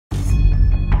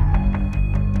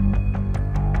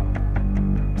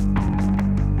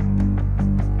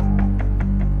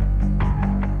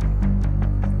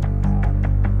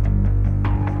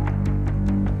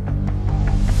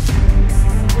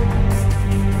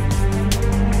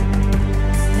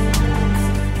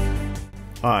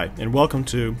Hi, and welcome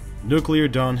to Nuclear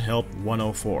Dawn Help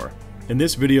 104. In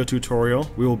this video tutorial,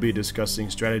 we will be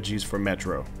discussing strategies for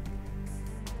Metro.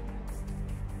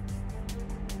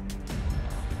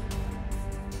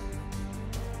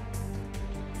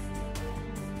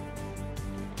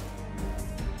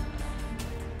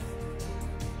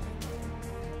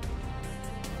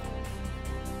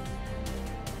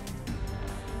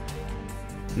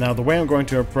 Now, the way I'm going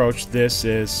to approach this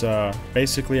is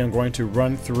basically I'm going to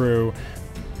run through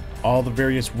all the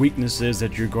various weaknesses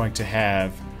that you're going to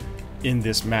have in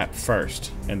this map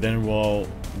first, and then we'll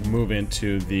move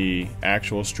into the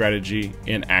actual strategy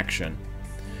in action.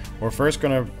 We're first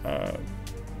going to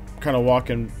kind of walk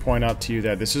and point out to you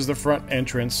that this is the front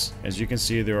entrance. As you can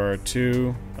see, there are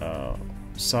two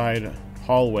side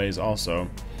hallways also.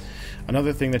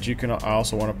 Another thing that I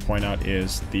also want to point out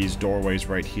is these doorways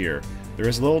right here. There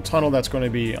is a little tunnel that's going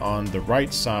to be on the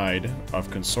right side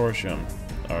of Consortium,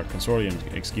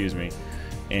 excuse me,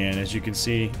 and as you can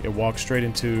see, it walks straight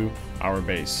into our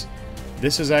base.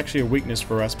 This is actually a weakness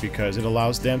for us because it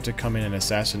allows them to come in and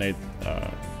assassinate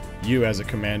you as a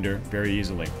commander very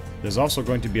easily. There's also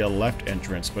going to be a left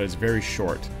entrance, but it's very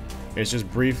short. It's just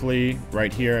briefly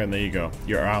right here, and there you go.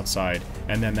 You're outside,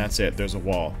 and then that's it. There's a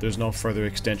wall. There's no further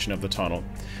extension of the tunnel.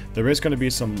 There is going to be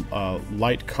some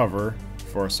light cover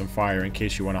for some fire in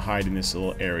case you want to hide in this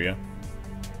little area.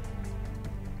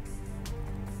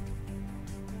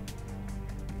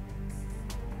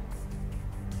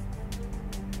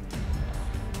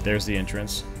 There's the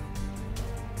entrance.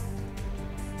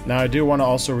 Now I do want to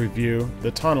also review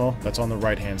the tunnel that's on the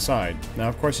right hand side. Now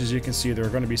of course, as you can see, there are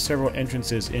going to be several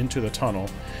entrances into the tunnel.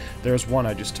 There's one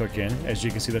I just took in. As you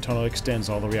can see, the tunnel extends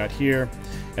all the way out here,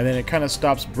 and then it kind of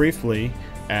stops briefly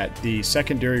at the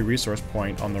secondary resource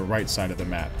point on the right side of the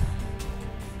map.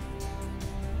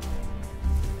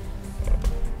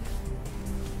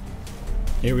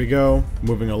 Here we go,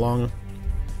 moving along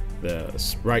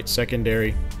the right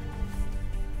secondary.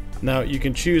 Now you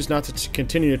can choose not to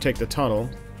continue to take the tunnel.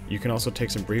 You can also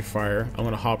take some brief fire. I'm going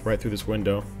to hop right through this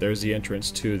window. There's the entrance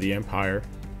to the Empire.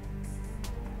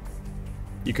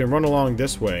 You can run along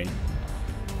this way,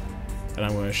 and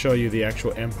I'm going to show you the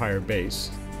actual Empire base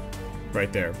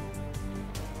right there.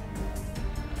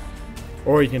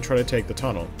 Or you can try to take the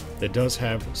tunnel. It does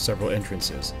have several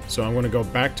entrances. So I'm going to go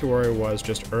back to where I was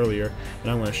just earlier, and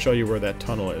I'm going to show you where that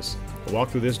tunnel is. I'll walk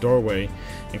through this doorway,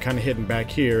 and kind of hidden back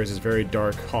here is this very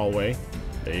dark hallway.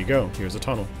 There you go. Here's the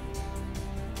tunnel.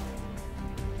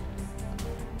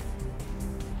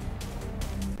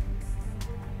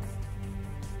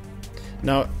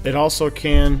 Now, it also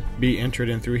can be entered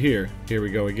in through here. Here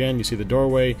we go again. You see the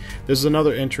doorway. This is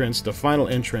another entrance, the final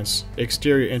entrance,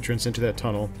 exterior entrance into that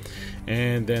tunnel.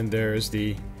 And then there's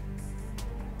their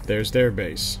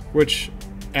base, which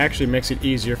actually makes it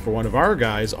easier for one of our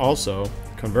guys also,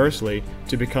 conversely,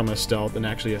 to become a stealth and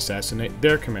actually assassinate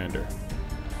their commander.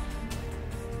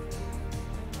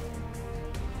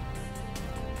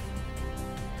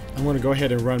 I'm going to go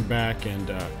ahead and run back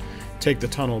and take the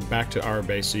tunnel back to our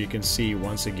base so you can see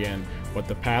once again what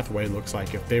the pathway looks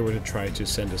like if they were to try to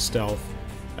send a stealth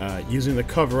using the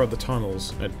cover of the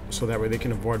tunnels, so that way they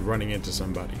can avoid running into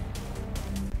somebody.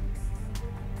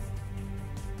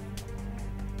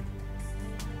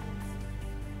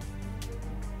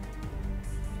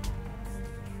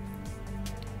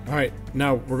 Alright,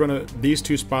 now these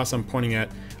two spots I'm pointing at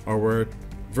were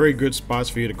very good spots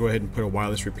for you to go ahead and put a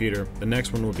wireless repeater. The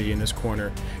next one will be in this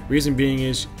corner. Reason being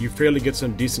is you fairly get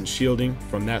some decent shielding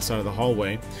from that side of the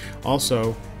hallway.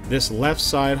 Also, this left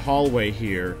side hallway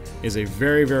here is a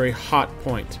very, very hot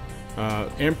point.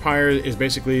 Empire is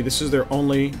basically, this is their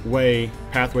only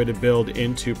pathway to build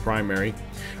into primary.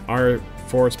 Our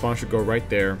forward spawn should go right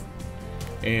there.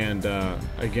 And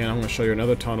again, I'm going to show you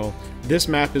another tunnel. This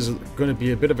map is going to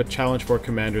be a bit of a challenge for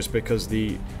commanders because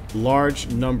the large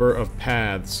number of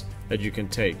paths that you can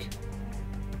take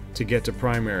to get to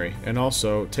primary, and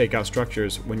also take out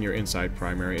structures when you're inside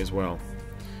primary as well.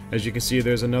 As you can see,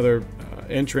 there's another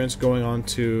entrance going on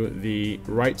to the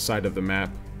right side of the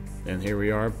map, and here we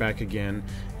are back again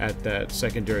at that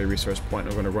secondary resource point.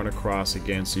 I'm going to run across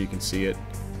again so you can see it.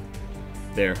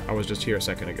 There, I was just here a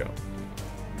second ago.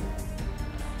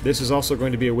 This is also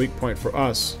going to be a weak point for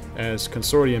us as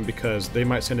Consortium because they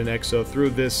might send an exo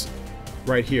through this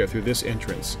right here, through this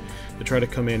entrance, to try to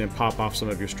come in and pop off some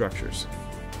of your structures.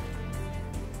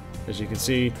 As you can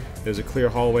see, there's a clear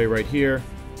hallway right here.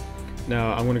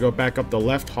 Now I'm going to go back up the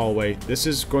left hallway. This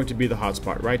is going to be the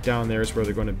hotspot. Right down there is where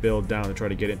they're going to build down to try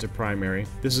to get into primary.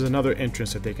 This is another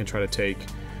entrance that they can try to take.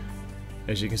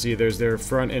 As you can see, there's their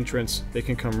front entrance. They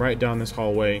can come right down this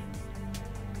hallway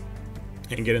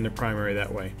and get into primary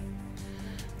that way.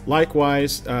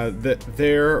 Likewise,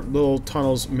 their little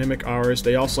tunnels mimic ours.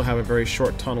 They also have a very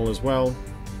short tunnel as well.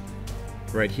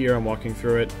 Right here, I'm walking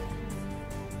through it,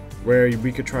 where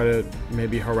we could try to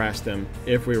maybe harass them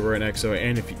if we were an EXO,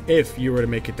 and if you were to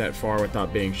make it that far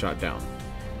without being shot down.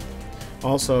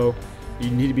 Also, you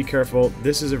need to be careful.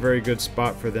 This is a very good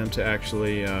spot for them to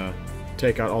actually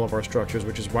take out all of our structures,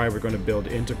 which is why we're going to build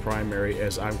into primary,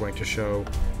 as I'm going to show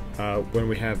when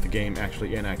we have the game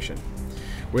actually in action.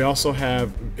 We also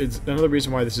have, another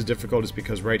reason why this is difficult is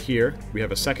because right here we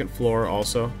have a second floor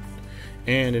also,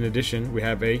 and in addition we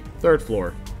have a third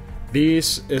floor.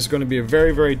 These is going to be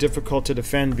very, very difficult to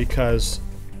defend because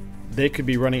they could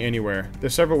be running anywhere.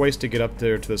 There's several ways to get up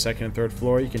there to the second and third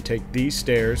floor. You can take these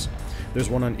stairs. There's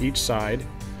one on each side,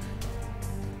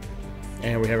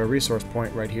 and we have a resource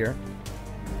point right here.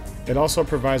 It also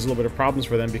provides a little bit of problems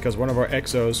for them because one of our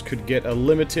EXOs could get a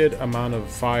limited amount of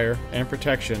fire and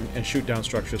protection and shoot down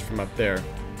structures from up there.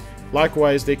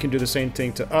 Likewise, they can do the same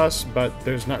thing to us, but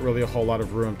there's not really a whole lot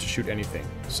of room to shoot anything.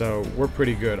 So we're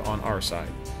pretty good on our side.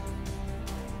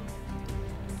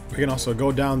 We can also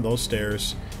go down those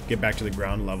stairs, get back to the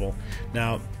ground level.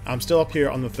 Now, I'm still up here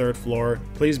on the third floor.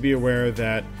 Please be aware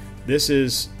that this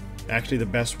is actually the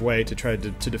best way to try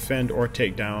to defend or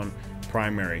take down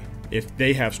primary, if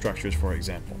they have structures, for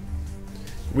example.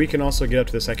 We can also get up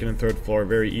to the second and third floor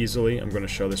very easily. I'm going to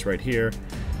show this right here.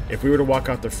 If we were to walk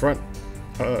out the front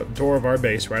door of our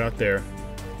base right out there,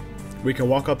 we can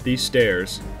walk up these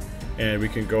stairs and we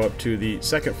can go up to the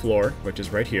second floor, which is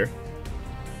right here.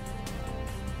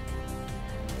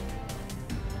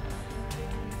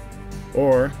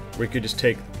 Or we could just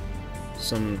take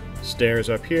some stairs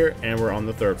up here and we're on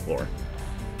the third floor.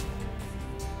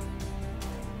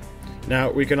 Now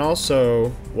we can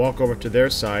also walk over to their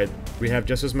side. We have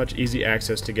just as much easy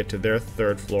access to get to their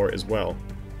third floor as well.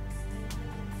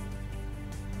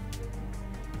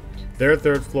 Their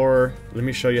third floor, let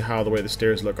me show you how the way the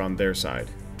stairs look on their side.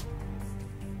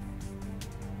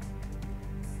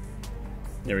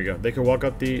 There we go. They could walk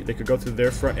up they could go through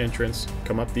their front entrance,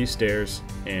 come up these stairs,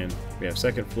 and we have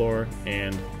second floor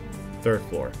and third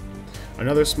floor.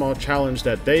 Another small challenge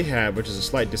that they have, which is a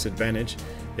slight disadvantage,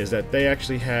 is that they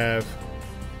actually have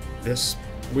this.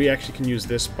 We actually can use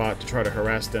this spot to try to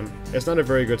harass them. It's not a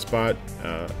very good spot.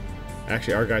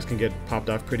 Actually, our guys can get popped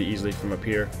off pretty easily from up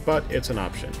here, but it's an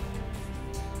option.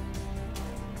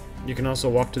 You can also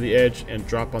walk to the edge and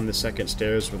drop on the second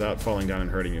stairs without falling down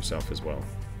and hurting yourself as well.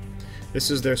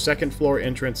 This is their second floor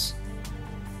entrance.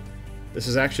 This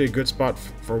is actually a good spot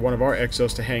for one of our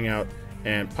EXOs to hang out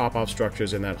and pop off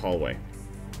structures in that hallway.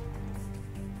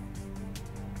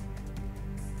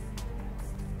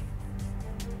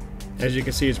 As you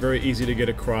can see, it's very easy to get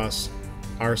across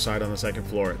our side on the second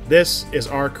floor. This is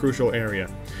our crucial area.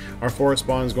 Our forest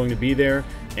spawn is going to be there,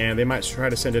 and they might try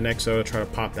to send an EXO to try to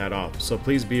pop that off, so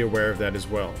please be aware of that as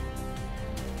well.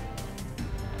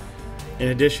 In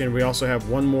addition, we also have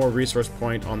one more resource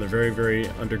point on the very, very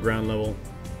underground level.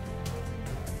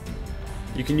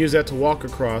 You can use that to walk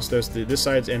across. This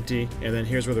side's empty, and then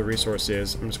here's where the resource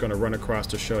is. I'm just going to run across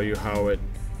to show you how it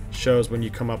shows when you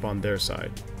come up on their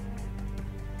side.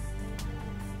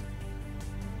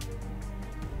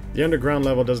 The underground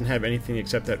level doesn't have anything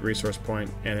except that resource point,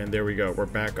 and then there we go. We're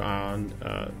back on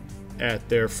at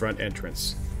their front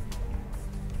entrance.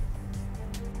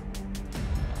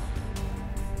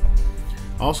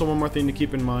 Also, one more thing to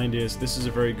keep in mind is this is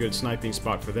a very good sniping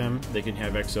spot for them. They can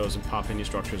have EXOs and pop any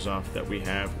structures off that we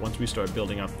have once we start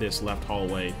building up this left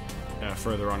hallway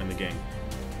further on in the game.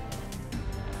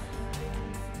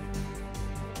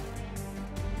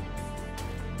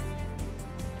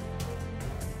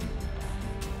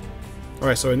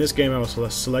 Alright, so in this game I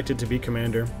was selected to be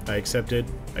commander. I accepted.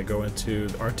 I go into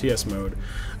the RTS mode.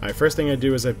 First thing I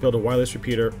do is I build a wireless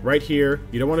repeater right here.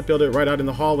 You don't want to build it right out in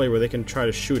the hallway where they can try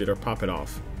to shoot it or pop it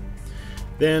off.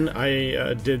 Then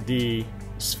I did the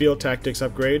field tactics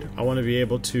upgrade. I want to be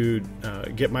able to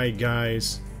get my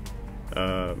guys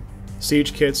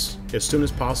siege kits as soon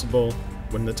as possible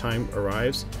when the time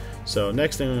arrives. So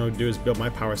next thing I'm going to do is build my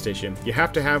power station. You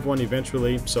have to have one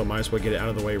eventually, so might as well get it out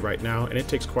of the way right now, and it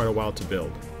takes quite a while to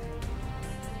build.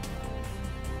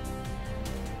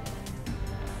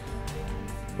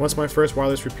 Once my first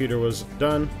wireless repeater was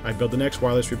done, I built the next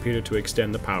wireless repeater to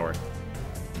extend the power.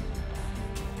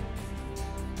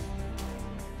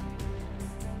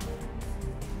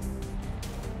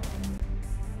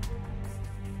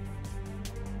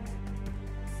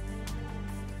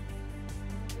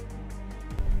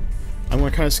 I'm going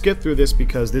to kind of skip through this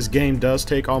because this game does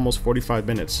take almost 45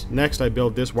 minutes. Next, I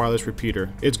build this wireless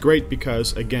repeater. It's great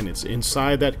because, again, it's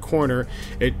inside that corner.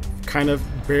 It kind of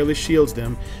barely shields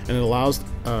them, and it allows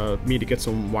me to get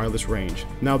some wireless range.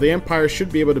 Now the Empire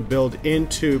should be able to build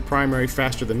into primary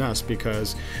faster than us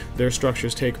because their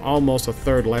structures take almost a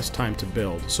third less time to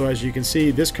build. So as you can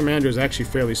see, this commander is actually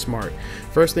fairly smart.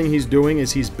 First thing he's doing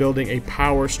is he's building a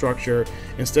power structure.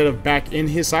 Instead of back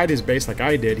inside his base like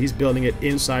I did, he's building it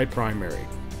inside primary.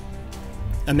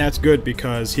 And that's good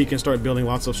because he can start building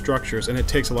lots of structures, and it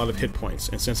takes a lot of hit points.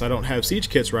 And since I don't have siege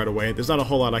kits right away, there's not a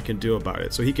whole lot I can do about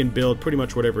it. So he can build pretty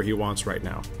much whatever he wants right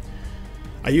now.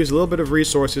 I use a little bit of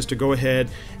resources to go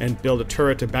ahead and build a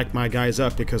turret to back my guys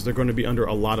up because they're going to be under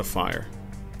a lot of fire.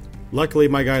 Luckily,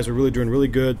 my guys are really doing really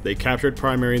good. They captured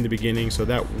primary in the beginning, so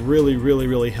that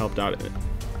really helped out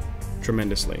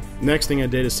tremendously. Next thing I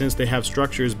did is, since they have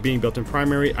structures being built in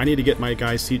primary, I need to get my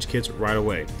guys siege kits right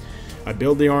away. I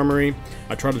build the armory.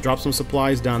 I try to drop some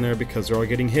supplies down there because they're all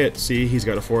getting hit. See, he's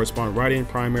got a forward spawn right in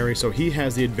primary, so he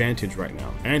has the advantage right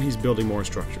now, and he's building more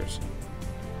structures.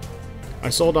 I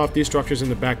sold off these structures in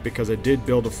the back because I did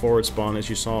build a forward spawn, as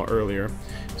you saw earlier.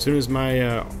 As soon as my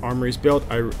armory is built,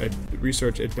 I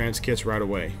research advanced kits right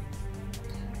away.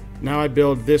 Now I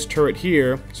build this turret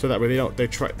here so that way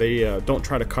they don't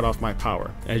try to cut off my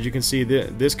power. As you can see,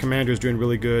 this commander is doing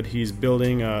really good. He's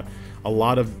building a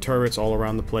lot of turrets all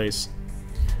around the place.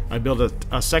 I built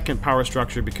a second power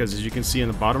structure because, as you can see in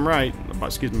the bottom right,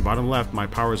 bottom left, my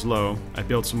power is low. I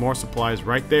built some more supplies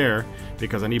right there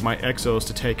because I need my exos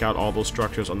to take out all those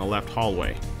structures on the left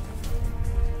hallway.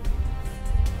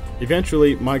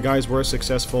 Eventually, my guys were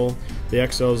successful. The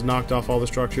exos knocked off all the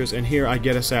structures, and here I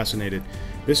get assassinated.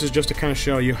 This is just to kind of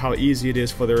show you how easy it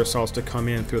is for their assaults to come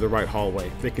in through the right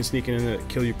hallway. They can sneak in and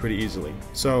kill you pretty easily.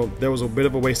 So there was a bit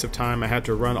of a waste of time. I had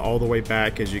to run all the way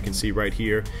back, as you can see right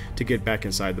here, to get back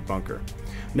inside the bunker.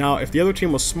 Now, if the other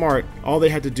team was smart, all they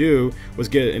had to do was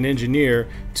get an engineer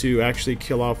to actually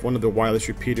kill off one of the wireless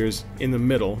repeaters in the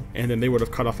middle, and then they would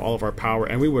have cut off all of our power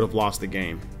and we would have lost the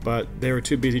game. But they were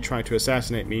too busy trying to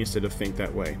assassinate me instead of think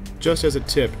that way. Just as a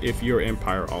tip if you're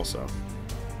Empire also.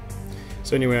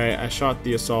 So anyway, I shot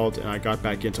the assault and I got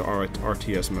back into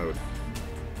RTS mode.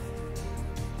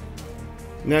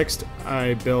 Next,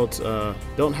 I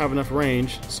don't have enough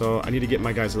range, so I need to get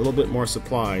my guys a little bit more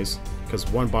supplies because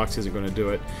one box isn't going to do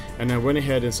it. And I went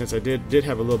ahead, and since I did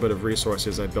have a little bit of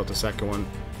resources, I built a second one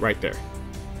right there.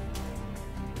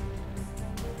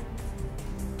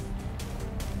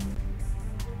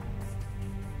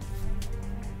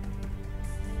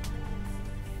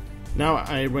 Now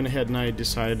I went ahead and I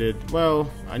decided,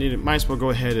 well, might as well go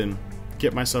ahead and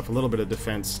get myself a little bit of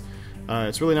defense.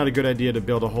 It's really not a good idea to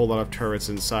build a whole lot of turrets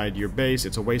inside your base.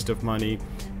 It's a waste of money,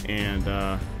 and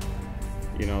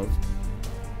you know,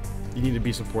 you need to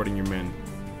be supporting your men.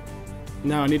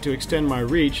 Now I need to extend my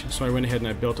reach, so I went ahead and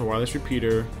I built a wireless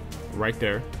repeater right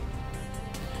there.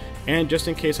 And just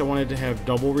in case I wanted to have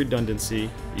double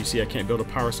redundancy, you see I can't build a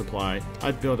power supply,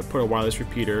 I'd put a wireless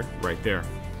repeater right there.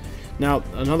 Now,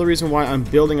 another reason why I'm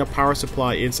building a power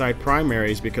supply inside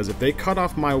primary is because if they cut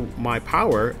off my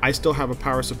power, I still have a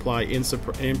power supply in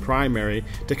primary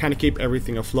to kind of keep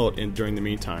everything afloat during the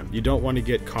meantime. You don't want to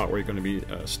get caught where you're going to be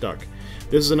stuck.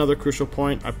 This is another crucial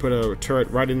point. I put a turret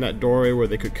right in that doorway where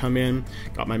they could come in.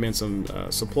 Got my men some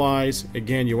supplies.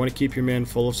 Again, you want to keep your men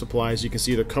full of supplies. You can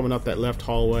see they're coming up that left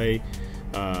hallway,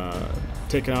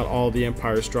 taking out all the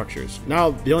Empire structures.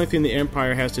 Now, the only thing the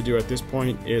Empire has to do at this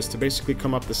point is to basically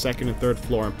come up the second and third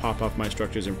floor and pop off my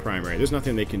structures in primary. There's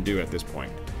nothing they can do at this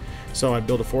point. So I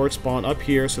build a forward spawn up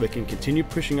here so they can continue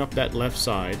pushing up that left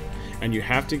side, and you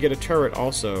have to get a turret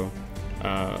also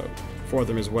for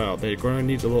them as well. They're going to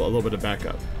need a little bit of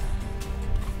backup.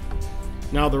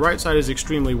 Now the right side is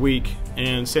extremely weak,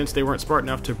 and since they weren't smart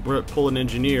enough to pull an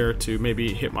engineer to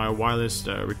maybe hit my wireless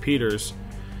repeaters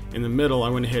in the middle, I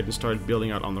went ahead and started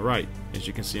building out on the right. As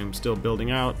you can see, I'm still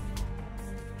building out.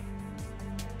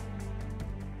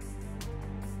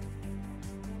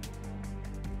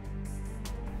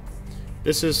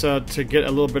 This is to get a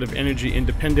little bit of energy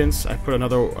independence. I put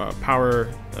another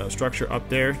power structure up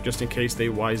there just in case they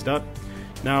wised up.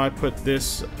 Now I put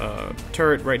this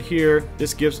turret right here.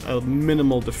 This gives a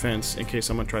minimal defense in case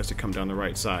someone tries to come down the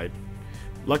right side.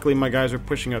 Luckily my guys are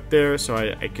pushing up there, so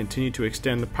I continue to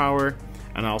extend the power,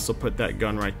 and I also put that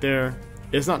gun right there.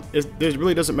 It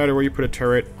really doesn't matter where you put a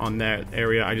turret on that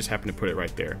area, I just happen to put it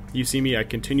right there. You see me, I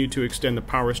continue to extend the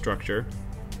power structure.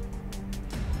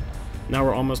 Now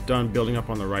we're almost done building up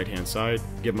on the right hand side.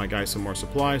 Give my guys some more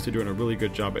supplies. They're doing a really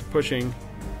good job at pushing.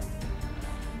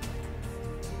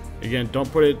 Again,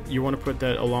 you want to put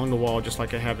that along the wall just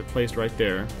like I have it placed right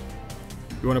there.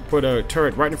 You want to put a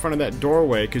turret right in front of that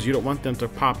doorway because you don't want them to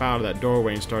pop out of that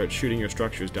doorway and start shooting your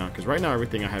structures down, because right now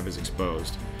everything I have is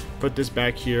exposed. put this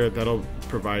back here. That'll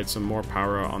provide some more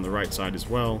power on the right side as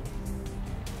well.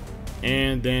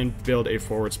 And then build a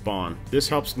forward spawn. This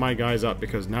helps my guys out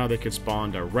because now they can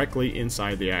spawn directly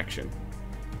inside the action.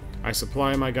 I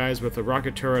supply my guys with a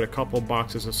rocket turret, a couple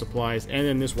boxes of supplies, and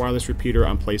then this wireless repeater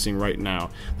I'm placing right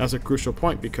now. That's a crucial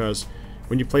point because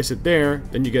when you place it there,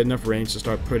 then you get enough range to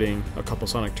start putting a couple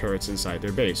sonic turrets inside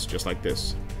their base, just like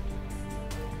this.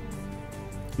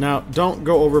 Now, don't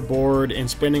go overboard in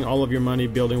spending all of your money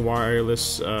building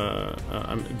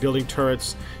building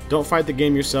turrets. Don't fight the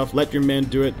game yourself. Let your men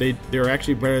do it. They're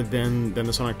actually better than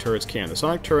the sonic turrets can. The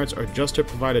sonic turrets are just to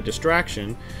provide a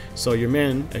distraction, so your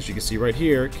men, as you can see right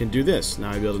here, can do this.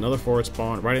 Now I build another forward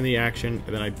spawn right in the action,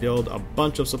 and then I build a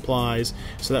bunch of supplies,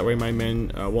 so that way my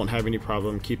men won't have any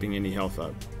problem keeping any health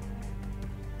up.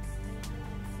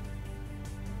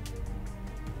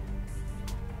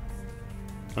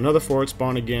 Another forward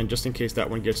spawn again, just in case that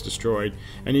one gets destroyed.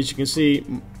 And as you can see,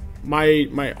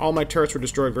 all my turrets were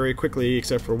destroyed very quickly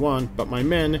except for one, but my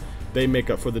men, they make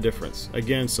up for the difference.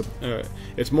 Again, so,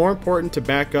 it's more important to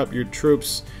back up your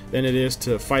troops than it is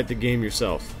to fight the game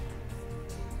yourself.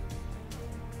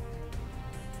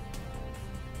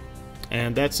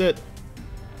 And that's it.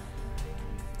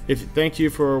 Thank you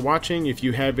for watching. If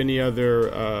you have any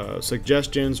other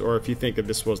suggestions, or if you think that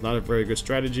this was not a very good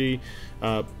strategy,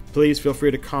 please feel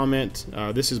free to comment.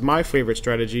 This is my favorite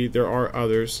strategy. There are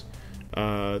others.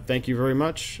 Thank you very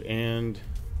much, and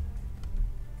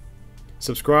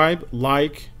subscribe,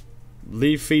 like,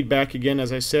 leave feedback again,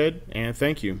 as I said, and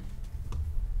thank you.